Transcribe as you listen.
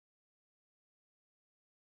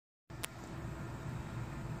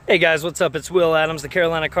Hey guys, what's up? It's Will Adams, the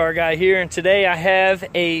Carolina Car Guy here, and today I have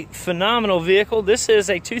a phenomenal vehicle. This is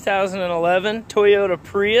a 2011 Toyota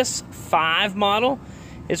Prius 5 model.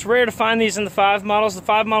 It's rare to find these in the 5 models. The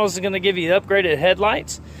 5 models are going to give you upgraded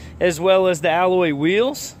headlights as well as the alloy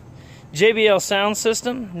wheels, JBL sound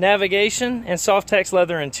system, navigation, and soft text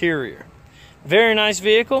leather interior. Very nice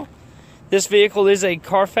vehicle. This vehicle is a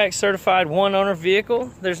Carfax certified one owner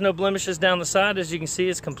vehicle. There's no blemishes down the side. As you can see,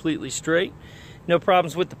 it's completely straight. No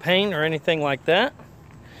problems with the paint or anything like that.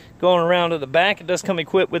 Going around to the back, it does come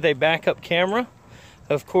equipped with a backup camera.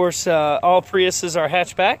 Of course, all Priuses are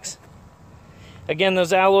hatchbacks. Again,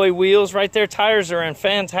 those alloy wheels right there, tires are in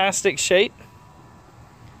fantastic shape.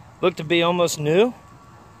 Look to be almost new.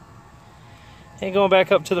 And going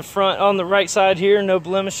back up to the front, on the right side here, no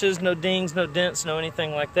blemishes, no dings, no dents, no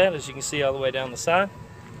anything like that, as you can see all the way down the side.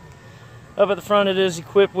 Up at the front, it is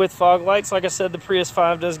equipped with fog lights. Like I said, the Prius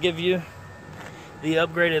 5 does give you the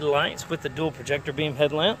upgraded lights with the dual projector beam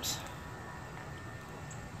headlamps.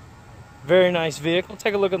 Very nice vehicle.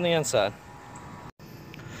 Take a look on the inside.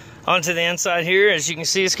 Onto the inside here, as you can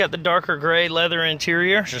see, it's got the darker gray leather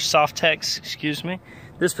interior, or soft text, excuse me.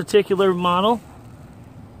 This particular model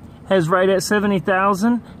has right at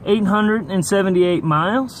 70,878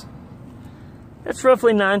 miles. That's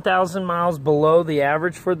roughly 9,000 miles below the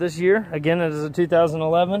average for this year. Again, it is a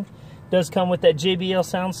 2011. Does come with that JBL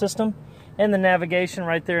sound system and the navigation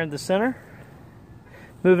right there in the center.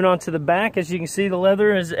 Moving on to the back, as you can see, the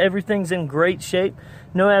leather is, everything's in great shape.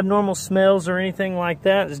 No abnormal smells or anything like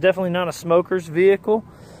that. It's definitely not a smoker's vehicle.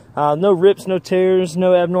 No rips, no tears,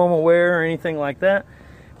 no abnormal wear or anything like that.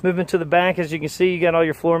 Moving to the back, as you can see, you got all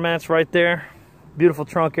your floor mats right there. Beautiful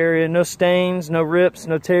trunk area. No stains, no rips,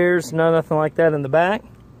 no tears, nothing like that in the back.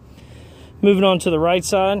 Moving on to the right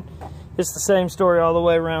side, it's the same story all the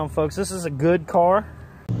way around, folks. This is a good car.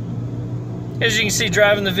 As you can see,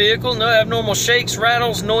 driving the vehicle, no abnormal shakes,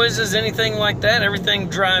 rattles, noises, anything like that. Everything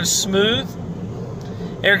drives smooth.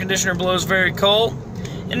 Air conditioner blows very cold.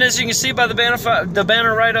 And as you can see by the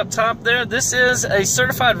banner right up top there, this is a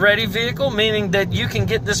certified ready vehicle, meaning that you can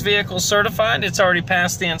get this vehicle certified. It's already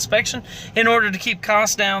passed the inspection. In order to keep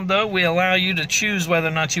costs down, though, we allow you to choose whether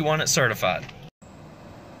or not you want it certified.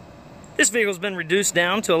 This vehicle's been reduced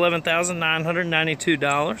down to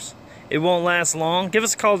 $11,992. It won't last long. Give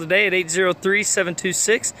us a call today at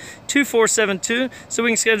 803-726-2472 so we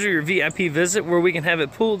can schedule your VIP visit where we can have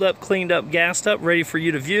it pulled up, cleaned up, gassed up, ready for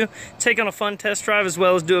you to view, take on a fun test drive, as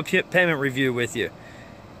well as do a payment review with you.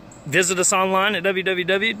 Visit us online at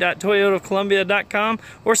www.toyotacolumbia.com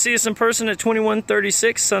or see us in person at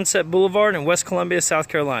 2136 Sunset Boulevard in West Columbia, South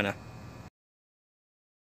Carolina.